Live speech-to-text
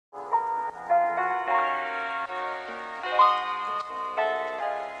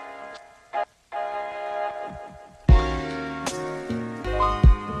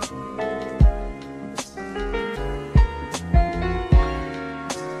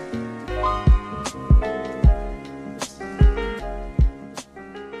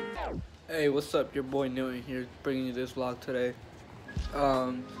Hey, what's up? Your boy Newton here, bringing you this vlog today.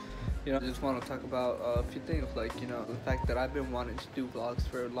 I just want to talk about a few things, like, the fact that I've been wanting to do vlogs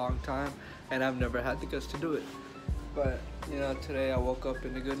for a long time, and I've never had the guts to do it. But, today I woke up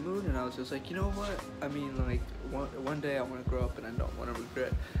in a good mood, and I was just like, you know what? I mean, like, one day I want to grow up, and I don't want to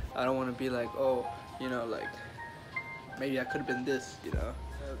regret. I don't want to be like, oh, like, maybe I could have been this,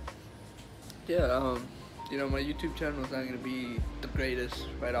 my YouTube channel is not going to be the greatest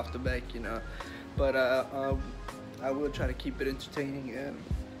right off the bat, but I will try to keep it entertaining. And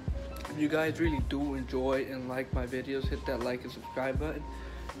if you guys really do enjoy and like my videos, hit that like and subscribe button.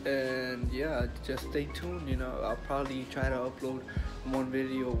 And yeah, just stay tuned. I'll probably try to upload one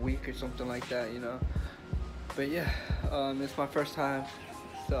video a week or something like that, but yeah, it's my first time,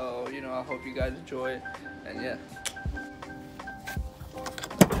 so I hope you guys enjoy it. And yeah,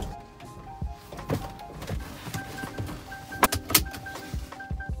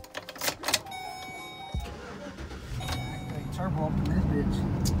 turbo up in this bitch.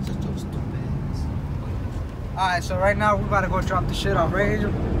 Such those stupid ass. Alright, so right now we're about to go drop the shit off, right,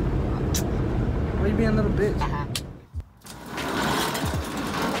 Angel? Where you being a little bitch?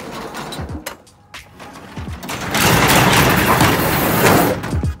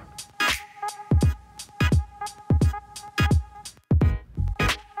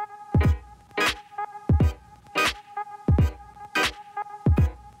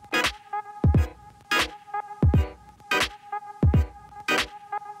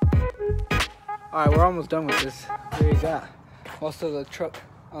 Alright, we're almost done with this. There you got most of the truck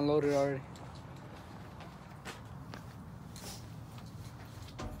unloaded already.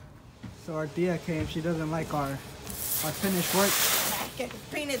 So our Tia came, she doesn't like our finished work.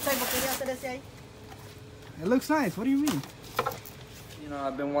 It looks nice, what do you mean?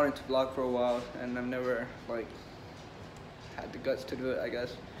 I've been wanting to vlog for a while, and I've never had the guts to do it, I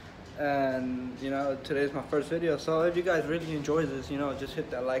guess. And today's my first video, so if you guys really enjoy this, just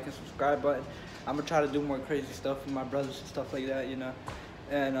hit that like and subscribe button. I'm gonna try to do more crazy stuff with my brothers and stuff like that,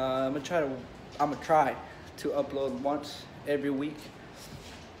 and I'm gonna try to upload once every week,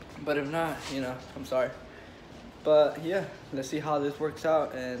 but if not, I'm sorry. But yeah, let's see how this works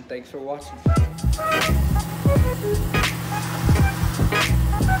out, and thanks for watching.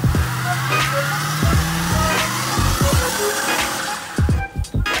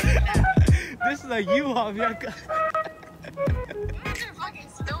 This is a U-Haul,